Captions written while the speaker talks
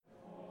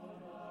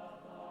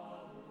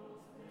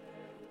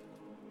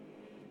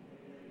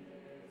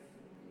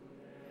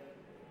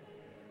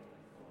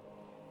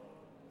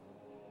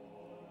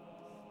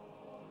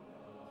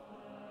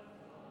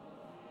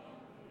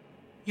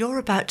You're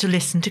about to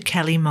listen to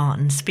Kelly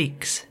Martin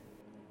Speaks.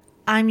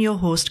 I'm your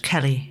host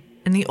Kelly,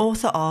 and the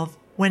author of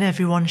When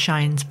Everyone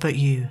Shines But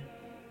You,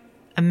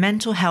 a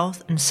mental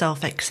health and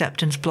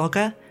self-acceptance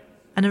blogger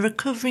and a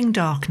recovering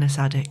darkness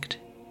addict.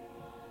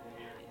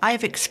 I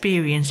have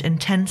experienced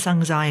intense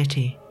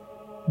anxiety,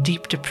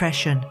 deep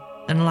depression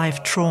and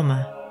life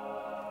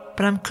trauma,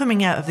 but I'm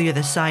coming out of the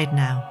other side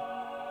now.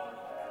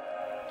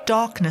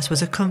 Darkness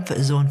was a comfort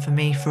zone for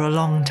me for a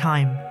long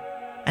time,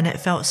 and it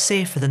felt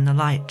safer than the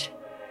light.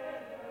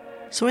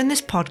 So in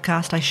this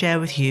podcast I share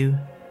with you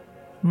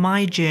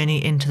my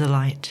journey into the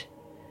light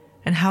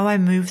and how I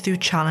move through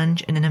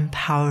challenge in an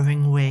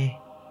empowering way.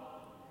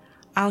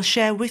 I'll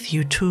share with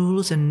you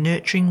tools and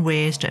nurturing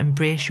ways to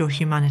embrace your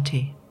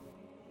humanity.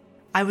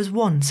 I was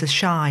once a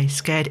shy,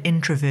 scared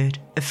introvert,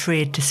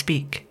 afraid to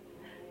speak,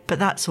 but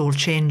that's all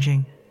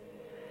changing.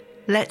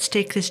 Let's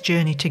take this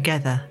journey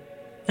together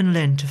and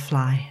learn to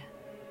fly.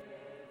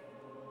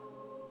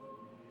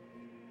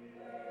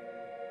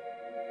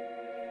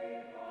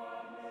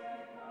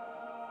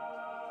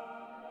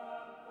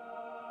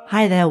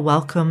 Hi there,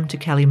 welcome to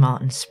Kelly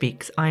Martin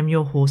Speaks. I'm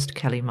your host,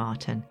 Kelly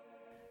Martin.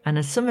 And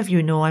as some of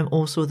you know, I'm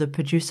also the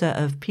producer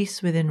of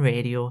Peace Within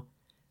Radio,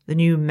 the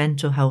new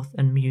mental health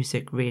and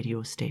music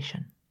radio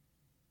station.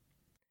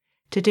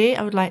 Today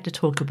I would like to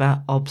talk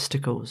about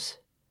obstacles.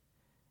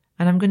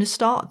 And I'm going to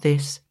start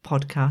this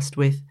podcast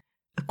with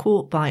a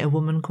quote by a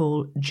woman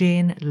called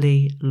Jane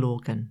Lee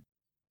Logan.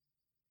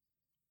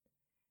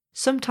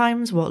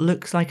 Sometimes what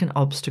looks like an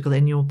obstacle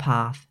in your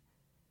path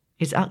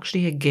is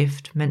actually a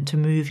gift meant to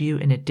move you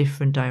in a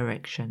different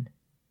direction.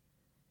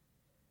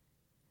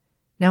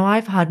 Now,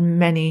 I've had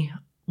many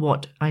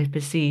what I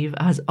perceive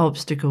as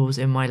obstacles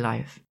in my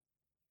life.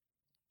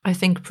 I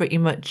think pretty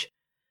much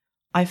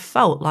I've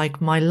felt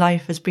like my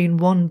life has been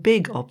one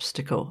big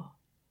obstacle.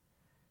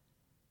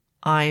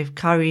 I've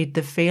carried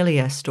the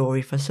failure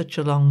story for such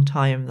a long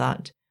time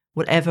that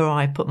whatever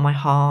I put my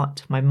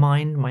heart, my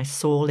mind, my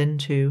soul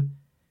into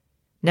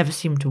never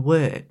seemed to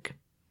work.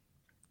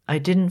 I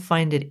didn't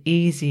find it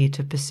easy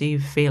to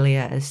perceive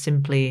failure as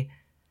simply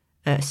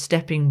a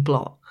stepping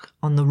block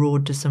on the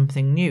road to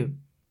something new.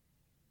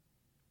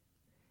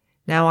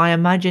 Now, I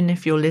imagine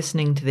if you're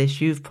listening to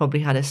this, you've probably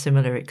had a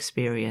similar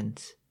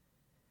experience.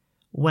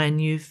 When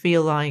you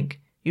feel like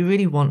you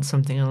really want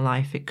something in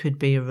life, it could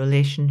be a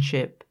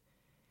relationship,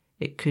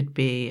 it could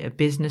be a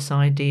business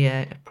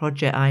idea, a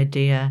project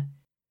idea,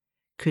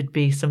 could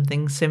be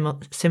something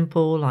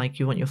simple like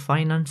you want your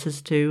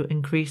finances to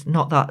increase.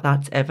 Not that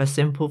that's ever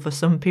simple for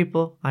some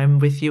people. I'm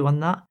with you on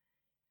that.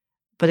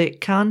 But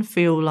it can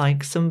feel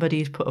like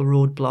somebody's put a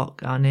roadblock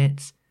and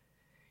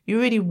you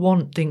really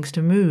want things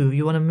to move.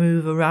 You want to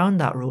move around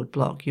that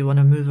roadblock. You want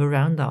to move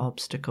around that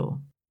obstacle.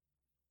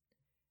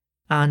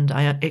 And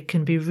it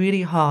can be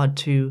really hard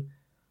to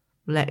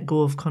let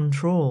go of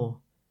control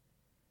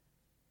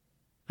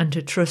and to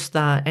trust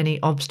that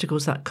any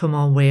obstacles that come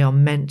our way are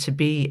meant to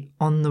be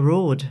on the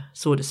road,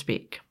 so to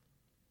speak.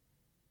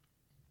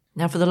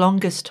 Now, for the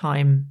longest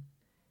time,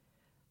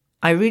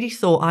 I really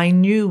thought I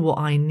knew what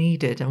I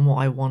needed and what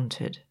I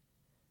wanted.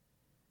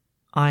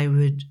 I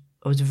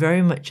was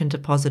very much into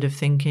positive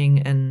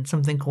thinking and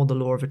something called the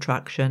law of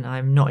attraction.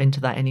 I'm not into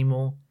that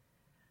anymore.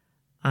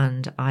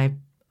 And I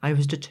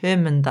was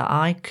determined that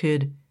I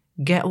could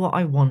get what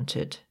I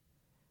wanted.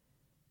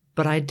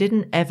 But I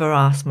didn't ever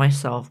ask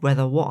myself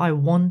whether what I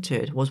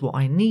wanted was what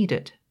I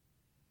needed.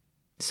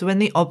 So when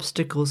the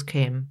obstacles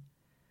came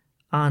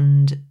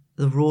and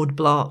the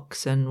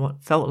roadblocks and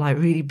what felt like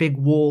really big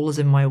walls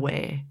in my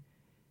way,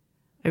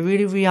 I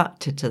really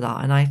reacted to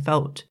that and I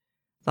felt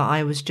that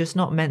I was just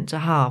not meant to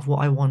have what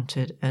I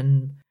wanted,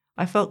 and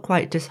I felt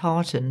quite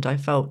disheartened. I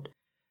felt,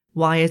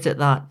 why is it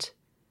that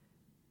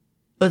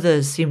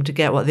others seem to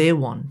get what they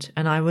want?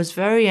 And I was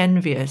very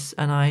envious,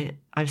 and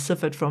I've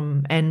suffered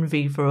from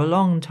envy for a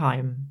long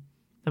time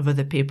of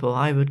other people.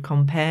 I would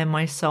compare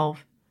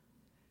myself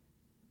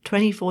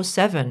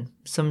 24/7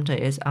 some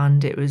days,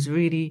 and it was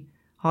really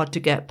hard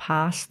to get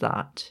past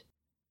that.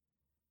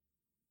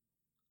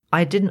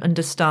 I didn't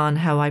understand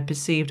how I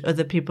perceived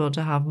other people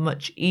to have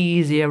much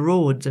easier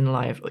roads in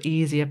life, or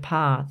easier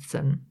paths,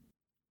 and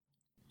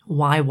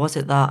why was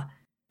it that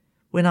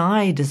when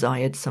I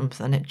desired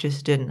something, it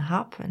just didn't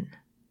happen?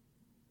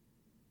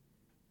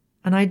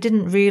 And I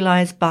didn't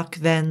realise back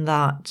then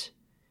that,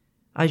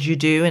 as you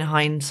do in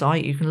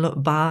hindsight, you can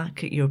look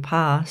back at your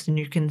past and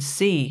you can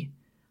see,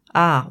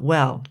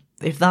 well,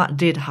 if that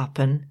did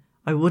happen,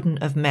 I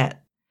wouldn't have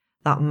met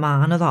that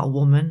man or that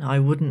woman. I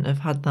wouldn't have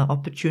had that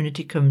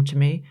opportunity come to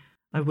me.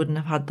 I wouldn't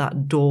have had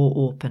that door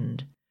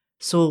opened.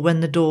 So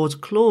when the doors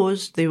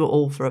closed, they were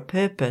all for a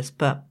purpose.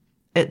 But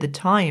at the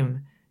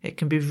time, it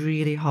can be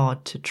really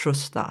hard to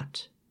trust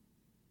that.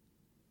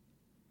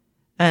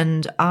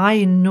 And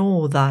I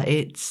know that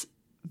it's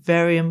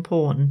very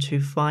important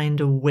to find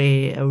a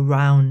way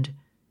around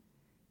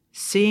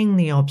seeing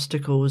the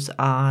obstacles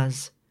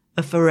as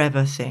a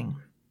forever thing.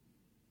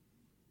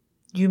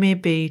 You may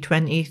be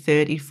 20,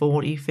 30,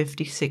 40,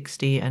 50,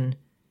 60, and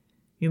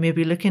you may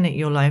be looking at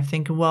your life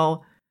thinking,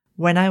 well,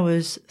 when I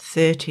was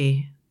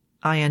 30,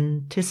 I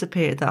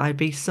anticipated that I'd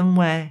be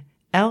somewhere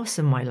else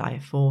in my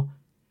life, or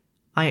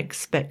I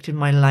expected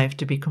my life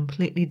to be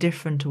completely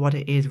different to what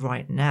it is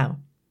right now.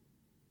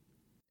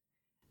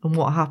 And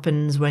what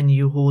happens when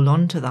you hold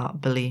on to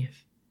that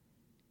belief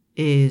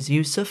is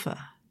you suffer.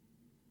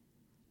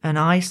 And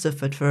I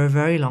suffered for a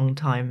very long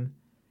time,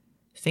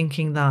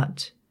 thinking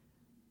that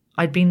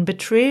I'd been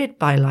betrayed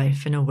by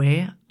life in a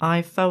way.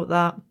 I felt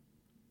that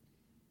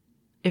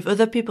if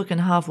other people can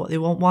have what they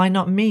want, why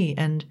not me?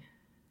 And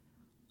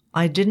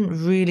I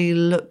didn't really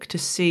look to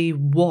see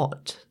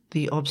what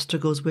the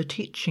obstacles were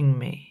teaching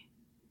me.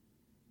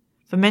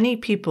 For many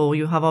people,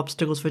 you have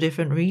obstacles for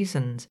different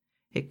reasons.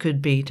 It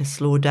could be to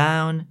slow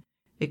down.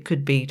 It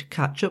could be to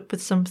catch up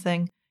with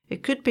something.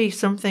 It could be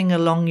something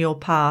along your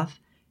path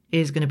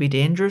is going to be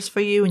dangerous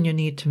for you and you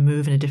need to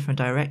move in a different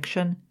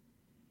direction.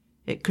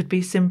 It could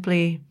be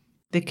simply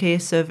the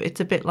case of it's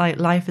a bit like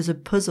life is a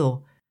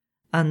puzzle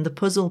and the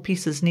puzzle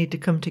pieces need to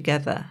come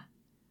together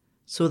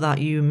so that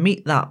you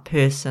meet that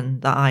person,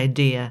 that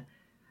idea,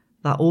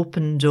 that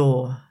open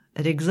door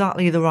at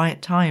exactly the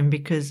right time,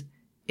 because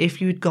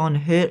if you'd gone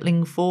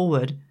hurtling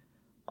forward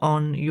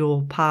on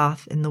your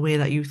path in the way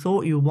that you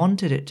thought you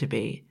wanted it to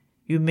be,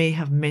 you may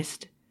have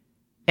missed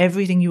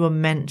everything you were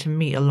meant to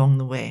meet along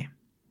the way.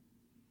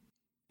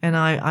 And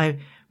I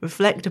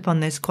reflect upon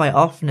this quite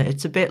often.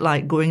 It's a bit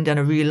like going down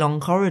a really long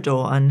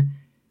corridor, and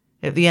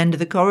at the end of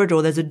the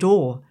corridor there's a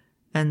door,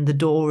 and the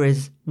door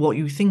is what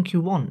you think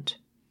you want.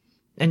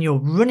 And you're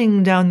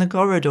running down the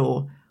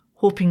corridor,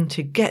 hoping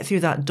to get through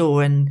that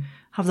door and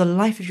have the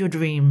life of your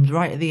dreams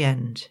right at the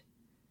end.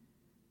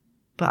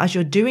 But as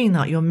you're doing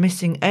that, you're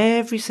missing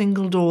every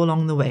single door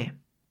along the way.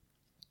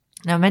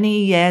 Now,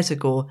 many years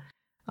ago,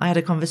 I had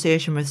a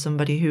conversation with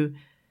somebody who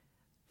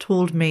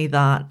told me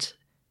that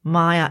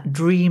my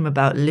dream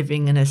about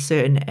living in a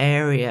certain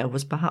area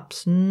was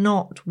perhaps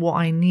not what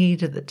I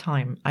needed at the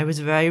time. I was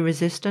very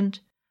resistant.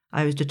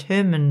 I was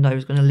determined I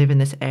was going to live in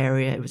this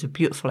area. It was a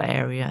beautiful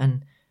area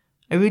and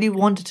I really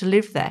wanted to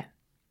live there.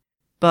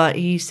 But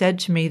he said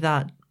to me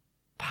that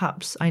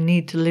perhaps I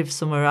need to live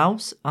somewhere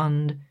else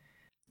and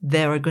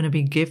there are going to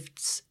be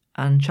gifts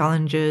and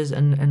challenges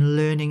and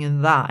learning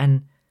in that.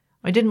 And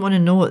I didn't want to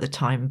know at the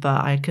time,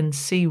 but I can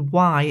see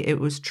why it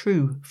was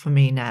true for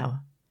me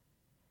now.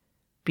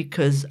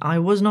 Because I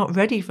was not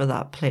ready for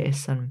that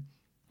place, and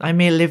I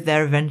may live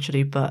there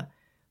eventually, but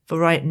for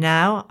right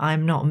now,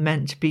 I'm not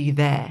meant to be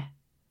there.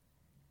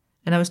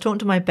 And I was talking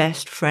to my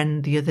best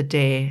friend the other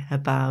day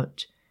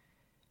about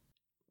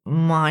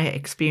my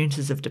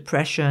experiences of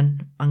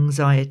depression,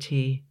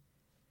 anxiety,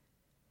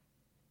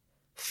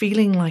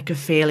 feeling like a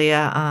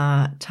failure,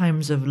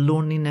 times of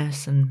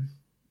loneliness and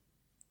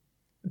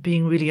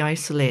being really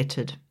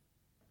isolated.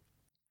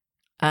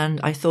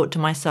 And I thought to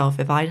myself,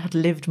 if I had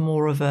lived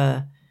more of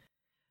an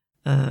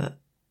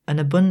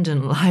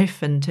abundant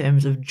life in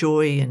terms of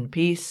joy and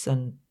peace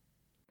and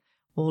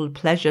all the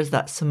pleasures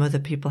that some other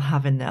people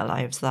have in their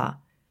lives, that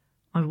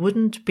I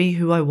wouldn't be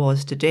who I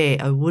was today.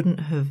 I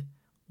wouldn't have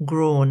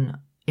grown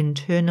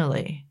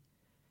internally.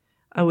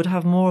 I would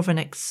have more of an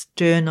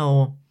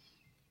external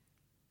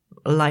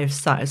life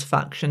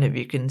satisfaction, if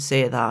you can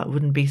say that. It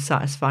wouldn't be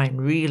satisfying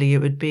really. It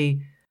would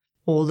be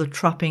all the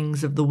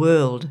trappings of the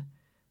world,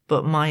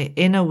 but my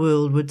inner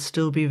world would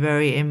still be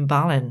very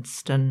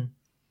imbalanced, and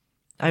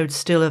I would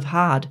still have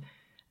had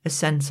a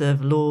sense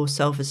of low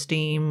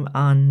self-esteem,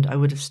 and I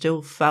would have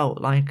still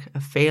felt like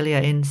a failure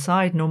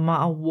inside, no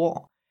matter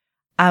what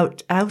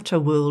outer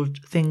world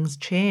things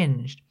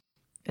changed.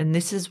 And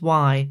this is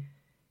why,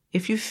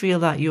 if you feel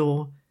that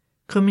you're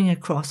coming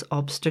across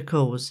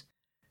obstacles,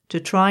 to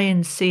try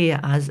and see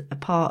it as a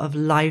part of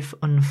life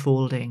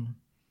unfolding,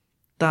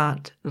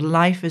 that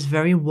life is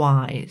very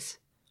wise.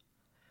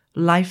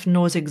 Life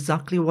knows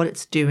exactly what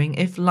it's doing.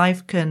 If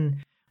life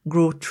can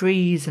grow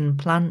trees and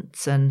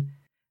plants and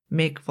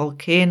make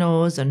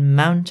volcanoes and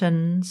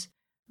mountains,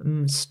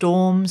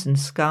 storms and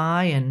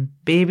sky, and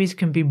babies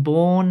can be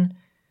born,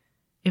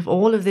 if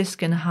all of this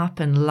can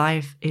happen,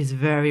 life is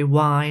very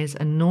wise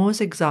and knows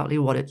exactly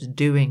what it's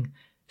doing.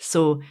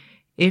 So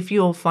if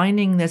you're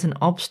finding there's an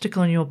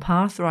obstacle in your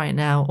path right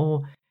now,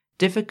 or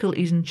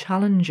difficulties and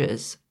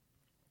challenges,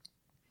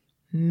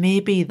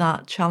 maybe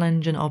that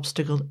challenge and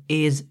obstacle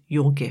is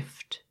your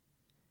gift.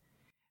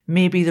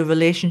 Maybe the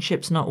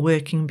relationship's not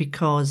working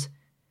because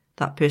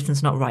that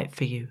person's not right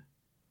for you.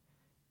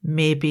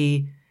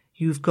 Maybe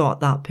you've got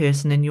that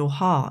person in your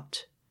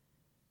heart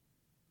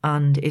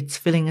and it's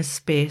filling a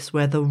space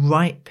where the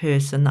right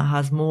person that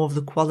has more of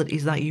the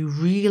qualities that you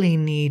really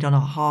need on a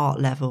heart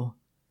level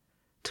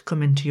to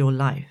come into your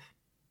life.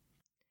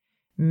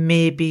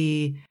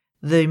 Maybe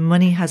the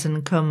money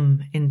hasn't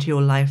come into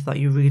your life that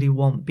you really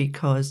want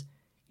because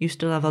you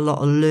still have a lot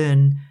to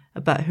learn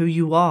about who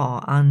you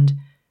are and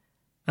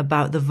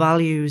about the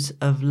values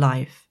of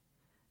life,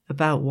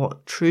 about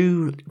what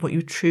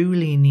you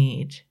truly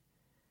need,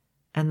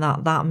 and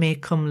that may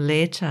come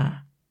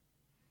later,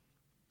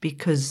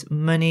 because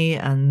money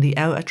and the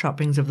outer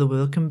trappings of the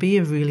world can be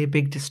a really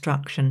big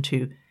distraction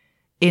to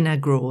inner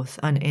growth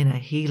and inner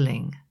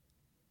healing.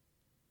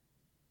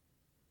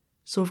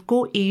 So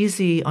go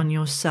easy on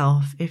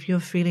yourself if you're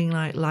feeling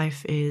like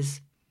life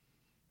is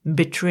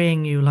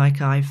betraying you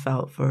like I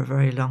felt for a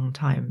very long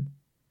time.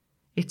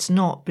 It's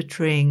not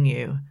betraying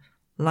you.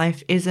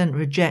 Life isn't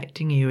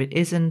rejecting you. It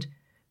isn't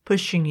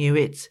pushing you.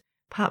 It's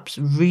perhaps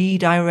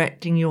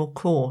redirecting your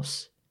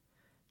course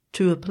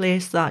to a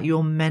place that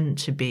you're meant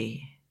to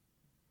be.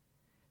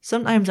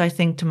 Sometimes I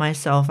think to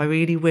myself, I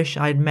really wish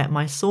I'd met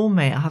my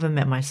soulmate. I haven't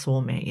met my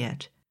soulmate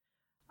yet.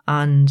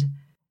 And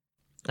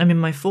I'm in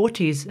my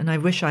 40s and I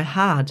wish I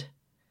had.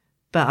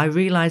 But I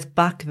realised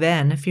back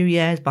then, a few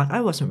years back,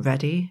 I wasn't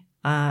ready.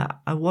 I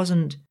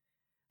wasn't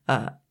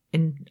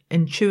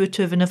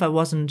intuitive enough. I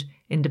wasn't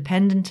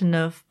independent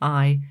enough.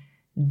 I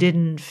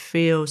didn't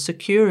feel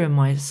secure in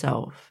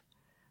myself.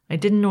 I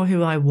didn't know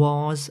who I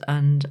was,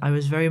 and I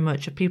was very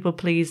much a people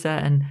pleaser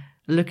and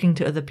looking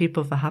to other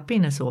people for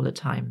happiness all the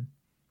time.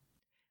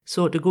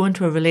 So to go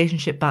into a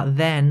relationship back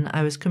then,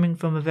 I was coming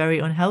from a very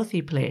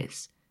unhealthy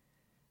place.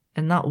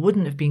 And that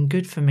wouldn't have been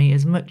good for me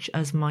as much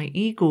as my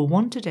ego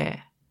wanted it.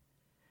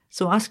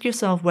 So ask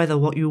yourself whether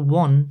what you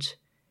want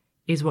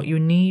is what you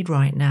need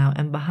right now,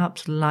 and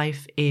perhaps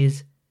life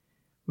is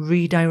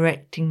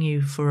redirecting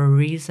you for a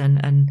reason.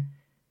 And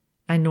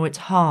I know it's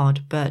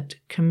hard, but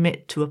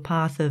commit to a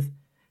path of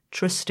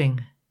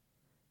trusting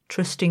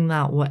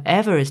that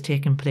whatever is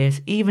taking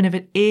place, even if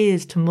it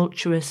is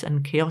tumultuous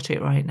and chaotic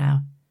right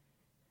now,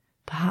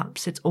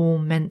 perhaps it's all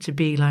meant to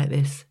be like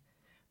this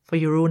for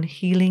your own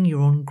healing,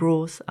 your own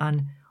growth,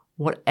 and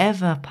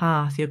whatever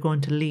path you're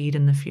going to lead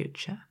in the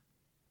future.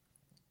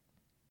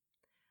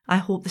 I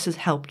hope this has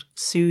helped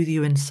soothe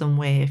you in some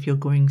way if you're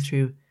going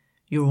through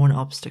your own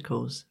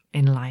obstacles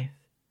in life.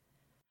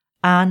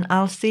 And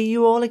I'll see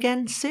you all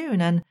again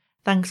soon, and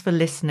thanks for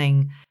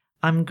listening.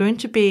 I'm going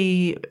to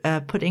be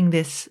putting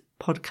this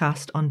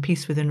podcast on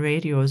Peace Within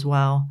Radio as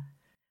well.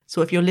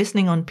 So if you're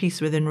listening on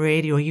Peace Within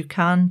Radio, you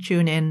can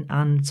tune in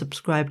and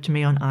subscribe to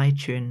me on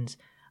iTunes.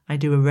 I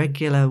do a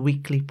regular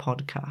weekly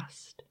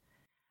podcast.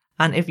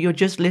 And if you're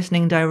just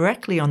listening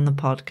directly on the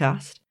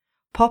podcast,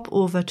 pop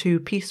over to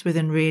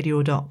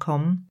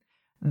peacewithinradio.com.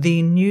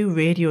 The new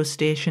radio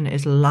station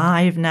is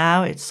live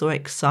now. It's so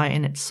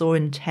exciting. It's so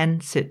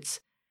intense. It's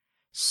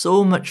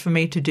so much for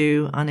me to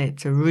do, and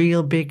it's a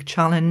real big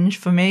challenge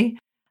for me.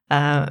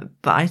 But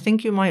I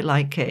think you might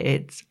like it.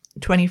 It's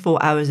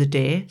 24 hours a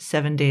day,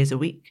 7 days a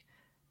week.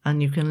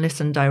 And you can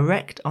listen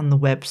direct on the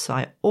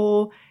website,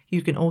 or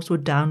you can also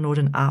download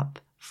an app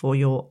for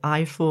your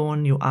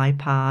iPhone, your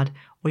iPad,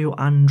 or your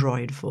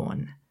Android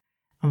phone.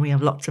 And we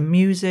have lots of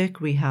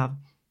music, we have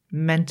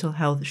mental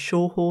health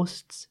show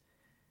hosts,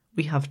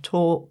 we have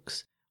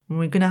talks, and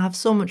we're going to have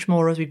so much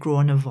more as we grow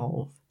and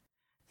evolve.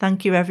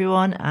 Thank you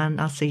everyone,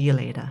 and I'll see you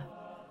later.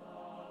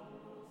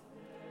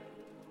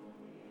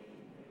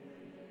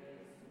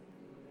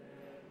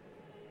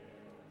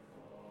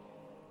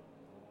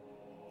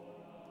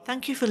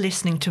 Thank you for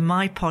listening to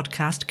my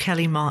podcast,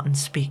 Kelly Martin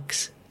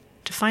Speaks.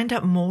 To find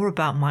out more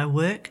about my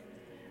work,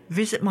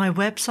 visit my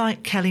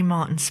website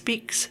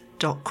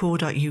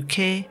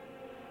kellymartinspeaks.co.uk,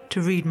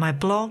 to read my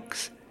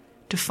blogs,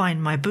 to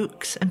find my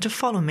books, and to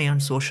follow me on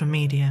social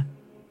media.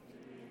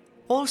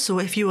 Also,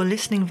 if you are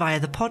listening via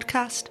the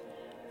podcast,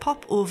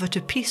 pop over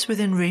to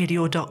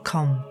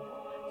peacewithinradio.com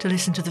to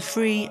listen to the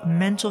free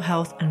mental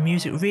health and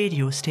music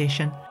radio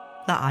station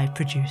that I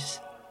produce.